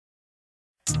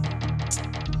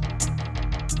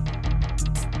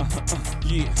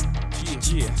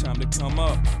Yeah, time to come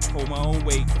up, hold my own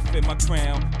weight, defend my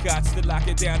crown. Got to lock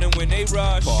it down, and when they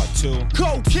rush, part 2.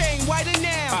 Cocaine whiter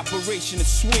now, Operation is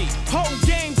sweet, whole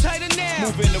game tighter now.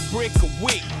 moving a brick a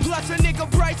week. Plus a nigga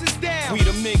price is down. We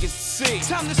the niggas to see.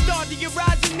 Time to start to get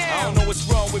rising now. I don't know what's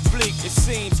wrong with Bleak. It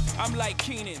seems I'm like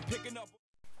Keenan, picking up.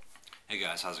 Hey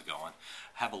guys, how's it going?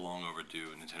 I have a long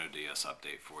overdue Nintendo DS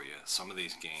update for you. Some of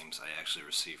these games I actually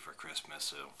received for Christmas,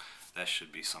 so that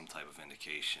should be some type of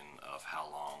indication of how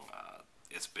long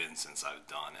it's been since I've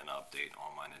done an update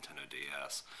on my Nintendo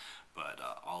DS. But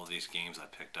all of these games I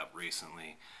picked up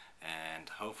recently, and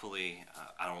hopefully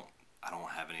I don't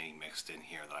have any mixed in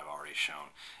here that I've already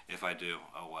shown. If I do,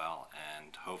 oh well,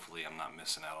 and hopefully I'm not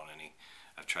missing out on any.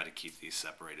 I've tried to keep these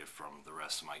separated from the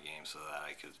rest of my games so that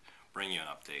I could bring you an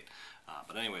update.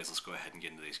 But anyways, let's go ahead and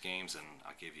get into these games, and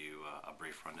I'll give you a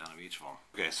brief rundown of each of them.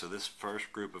 Okay, so this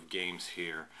first group of games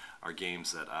here are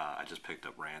games that I just picked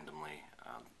up randomly.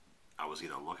 I was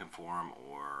either looking for them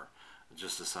or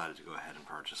just decided to go ahead and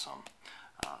purchase them.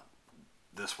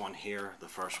 This one here, the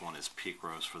first one is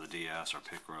Picross for the DS, or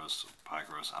Picross,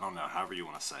 Picross, I don't know, however you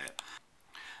want to say it.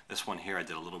 This one here I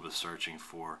did a little bit of searching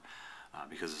for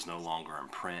because it's no longer in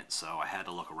print, so I had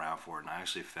to look around for it, and I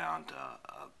actually found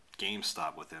a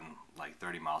GameStop within like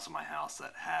 30 miles of my house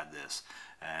that had this,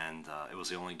 and it was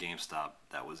the only GameStop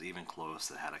that was even close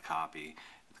that had a copy.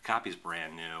 The copy's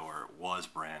brand new, or it was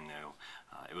brand new.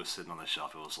 It was sitting on the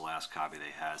shelf. It was the last copy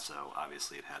they had, so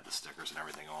obviously it had the stickers and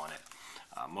everything on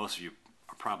it. Most of you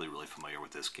are probably really familiar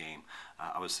with this game.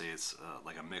 I would say it's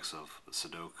like a mix of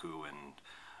Sudoku and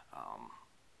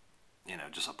you know,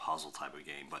 just a puzzle type of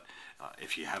game. But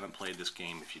if you haven't played this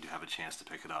game, if you do have a chance to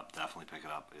pick it up, definitely pick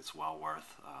it up. It's well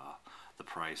worth the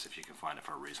price if you can find it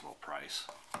for a reasonable price.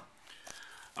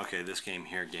 Okay, this game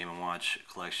here, Game & Watch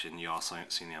Collection, you also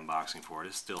haven't seen the unboxing for it.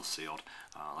 It's still sealed.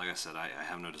 Like I said, I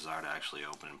have no desire to actually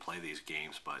open and play these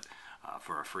games, but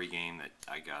for a free game that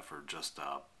I got for just,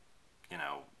 you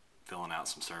know, filling out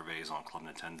some surveys on Club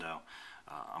Nintendo,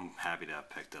 I'm happy to have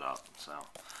picked it up. So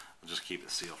I'll just keep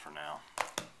it sealed for now.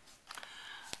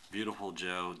 Beautiful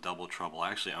Joe Double Trouble.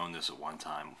 I actually owned this at one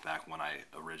time back when I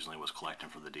originally was collecting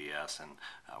for the DS, and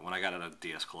when I got out of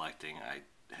DS collecting, I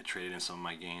had traded in some of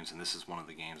my games, and this is one of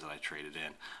the games that I traded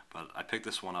in. But I picked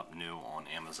this one up new on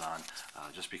Amazon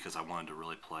just because I wanted to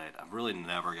really play it. I've really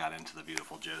never got into the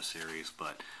Beautiful Joe series,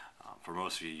 but for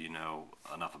most of you, you know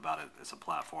enough about it. It's a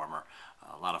platformer,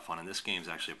 a lot of fun, and this game is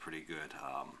actually a pretty good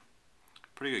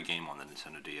game on the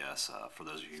Nintendo DS for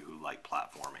those of you who like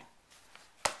platforming.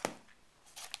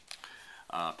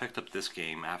 Picked up this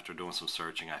game after doing some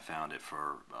searching. I found it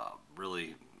for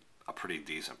really a pretty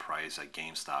decent price at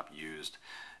GameStop used,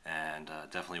 and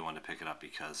definitely wanted to pick it up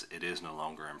because it is no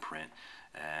longer in print,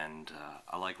 and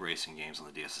I like racing games on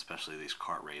the DS, especially these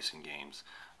kart racing games.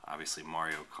 Obviously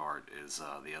Mario Kart is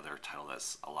the other title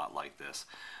that's a lot like this,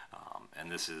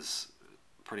 and this is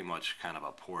pretty much kind of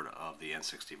a port of the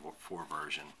N64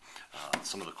 version.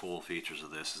 Some of the cool features of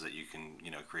this is that you can,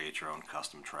 you know, create your own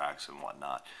custom tracks and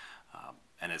whatnot,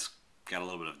 and it's got a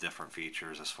little bit of different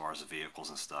features as far as the vehicles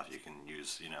and stuff. You can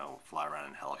use, you know, fly around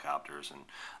in helicopters, and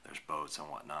there's boats and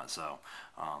whatnot. So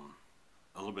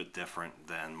a little bit different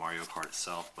than Mario Kart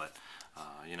itself, but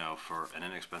you know, for an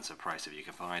inexpensive price, if you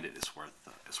can find it, it's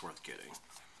worth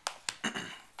getting.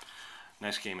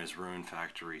 Next game is Rune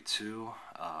Factory 2,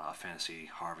 Fantasy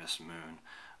Harvest Moon.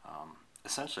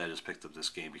 Essentially, I just picked up this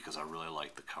game because I really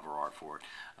liked the cover art for it.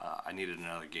 I needed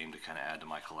another game to kind of add to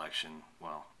my collection.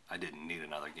 Well, I didn't need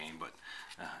another game, but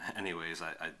anyways,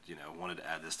 I you know, wanted to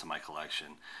add this to my collection,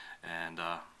 and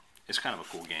it's kind of a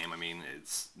cool game. I mean,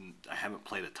 I haven't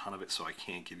played a ton of it, so I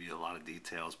can't give you a lot of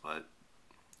details, but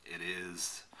it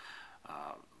is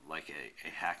like a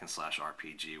hack and slash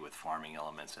RPG with farming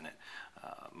elements in it.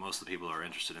 Most of the people who are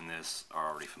interested in this are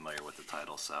already familiar with the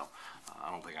title, so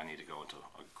I don't think I need to go into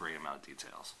a great amount of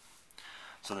details.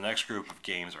 So the next group of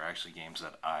games are actually games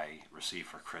that I received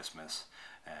for Christmas,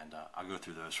 and I'll go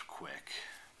through those quick.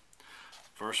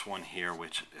 First one here,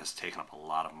 which has taken up a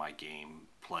lot of my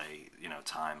gameplay, you know,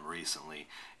 time recently,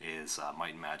 is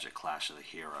Might and Magic Clash of the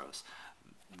Heroes.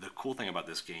 The cool thing about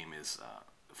this game is,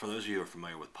 for those of you who are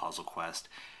familiar with Puzzle Quest,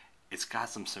 it's got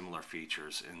some similar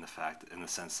features in the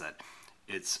sense that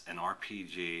it's an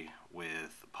RPG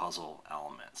with puzzle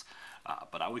elements.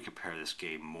 But I would compare this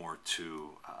game more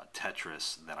to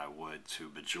Tetris than I would to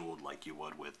Bejeweled, like you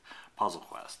would with Puzzle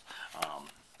Quest.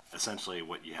 Essentially,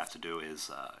 what you have to do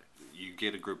is you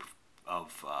get a group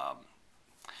of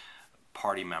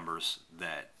party members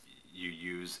that you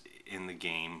use in the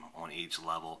game on each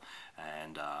level,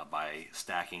 and by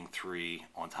stacking 3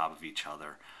 on top of each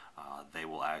other, they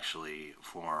will actually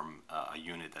form a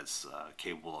unit that's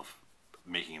capable of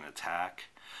making an attack.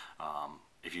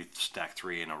 If you stack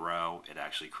 3 in a row, it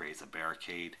actually creates a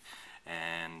barricade,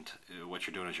 and what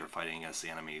you're doing is you're fighting against the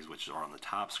enemies which are on the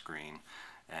top screen,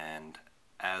 and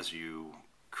as you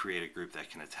create a group that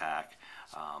can attack,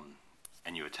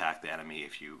 and you attack the enemy,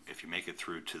 if you make it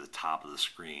through to the top of the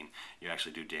screen, you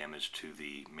actually do damage to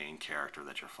the main character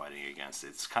that you're fighting against.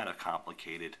 It's kind of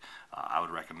complicated. I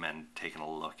would recommend taking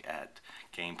a look at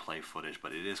gameplay footage,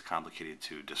 but it is complicated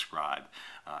to describe.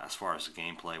 As far as the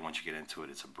gameplay, once you get into it,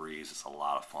 it's a breeze. It's a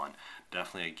lot of fun.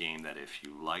 Definitely a game that if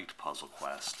you liked Puzzle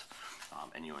Quest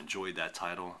and you enjoyed that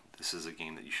title, this is a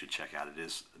game that you should check out. It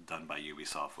is done by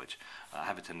Ubisoft, which I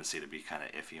have a tendency to be kind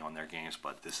of iffy on their games,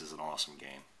 but this is an awesome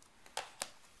game.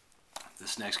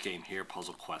 This next game here,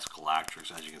 Puzzle Quest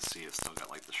Galactrix, as you can see, it's still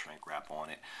got like the shrink wrap on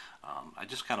it. I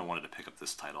just kind of wanted to pick up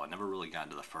this title. I never really got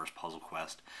into the first Puzzle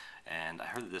Quest, and I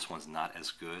heard that this one's not as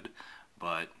good,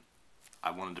 but I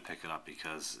wanted to pick it up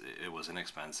because it was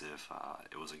inexpensive.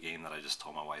 It was a game that I just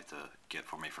told my wife to get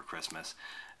for me for Christmas,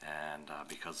 and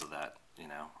because of that, you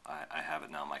know, I have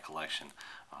it now in my collection.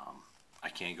 I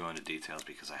can't go into details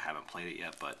because I haven't played it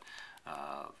yet, but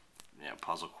you know,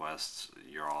 Puzzle Quest,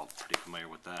 you're all pretty familiar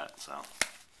with that. So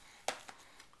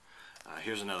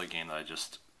here's another game that I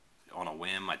just, on a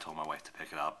whim, I told my wife to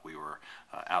pick it up. We were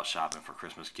out shopping for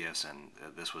Christmas gifts, and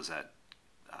this was at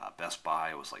Best Buy.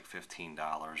 It was like $15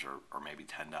 or maybe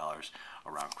 $10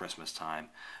 around Christmas time.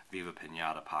 Viva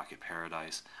Pinata Pocket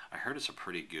Paradise. I heard it's a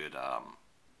pretty good,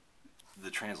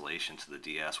 the translation to the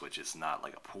DS, which is not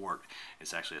like a port,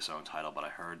 it's actually its own title, but I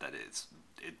heard that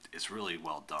it's really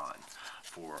well done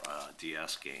for a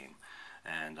DS game,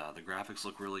 and the graphics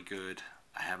look really good.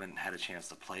 I haven't had a chance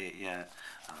to play it yet,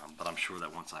 but I'm sure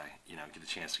that once I get a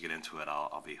chance to get into it,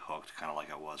 I'll be hooked, kind of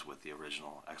like I was with the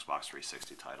original Xbox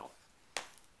 360 title.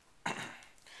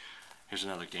 Here's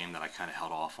another game that I kind of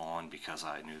held off on because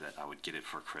I knew that I would get it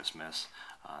for Christmas,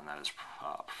 and that is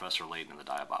Professor Layton and the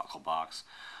Diabolical Box.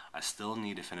 I still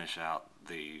need to finish out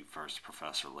the first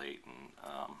Professor Layton,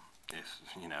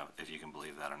 if you can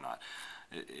believe that or not.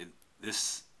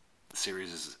 This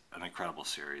series is an incredible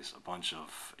series. A bunch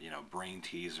of brain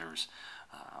teasers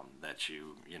that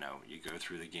you go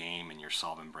through the game and you're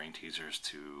solving brain teasers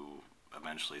to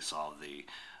eventually solve the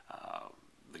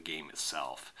game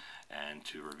itself and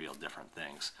to reveal different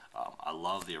things. I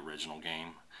love the original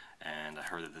game, and I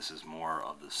heard that this is more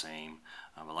of the same,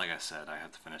 but like I said, I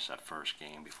have to finish that first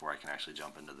game before I can actually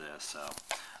jump into this. So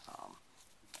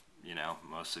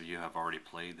most of you have already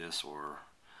played this or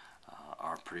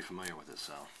are pretty familiar with it,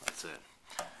 so that's it.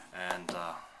 And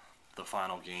the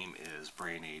final game is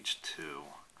Brain Age 2.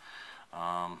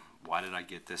 Why did I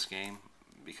get this game?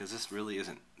 Because this really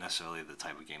isn't necessarily the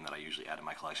type of game that I usually add to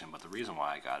my collection, but the reason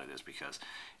why I got it is because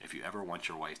if you ever want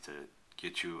your wife to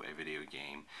get you a video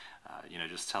game,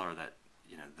 just tell her that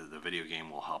the video game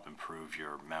will help improve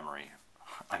your memory.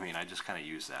 I mean, I just kind of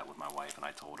used that with my wife, and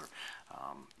I told her,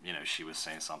 she was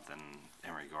saying something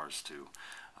in regards to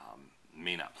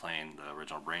me not playing the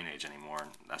original Brain Age anymore,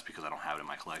 and that's because I don't have it in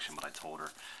my collection. But I told her,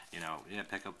 yeah,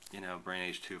 pick up Brain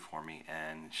Age 2 for me,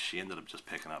 and she ended up just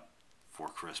picking up for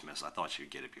Christmas. I thought she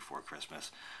would get it before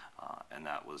Christmas, and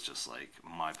that was just like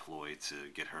my ploy to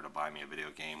get her to buy me a video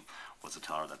game, was to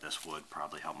tell her that this would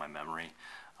probably help my memory.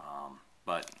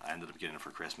 But I ended up getting it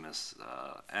for Christmas,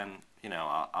 and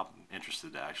I'm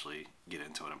interested to actually get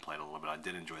into it and play it a little bit. I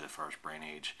did enjoy the first Brain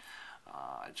Age.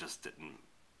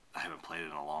 I haven't played it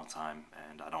in a long time,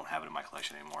 and I don't have it in my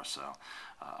collection anymore, so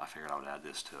I figured I would add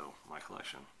this to my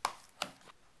collection.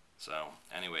 So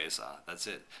anyways, that's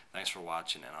it. Thanks for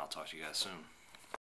watching, and I'll talk to you guys soon.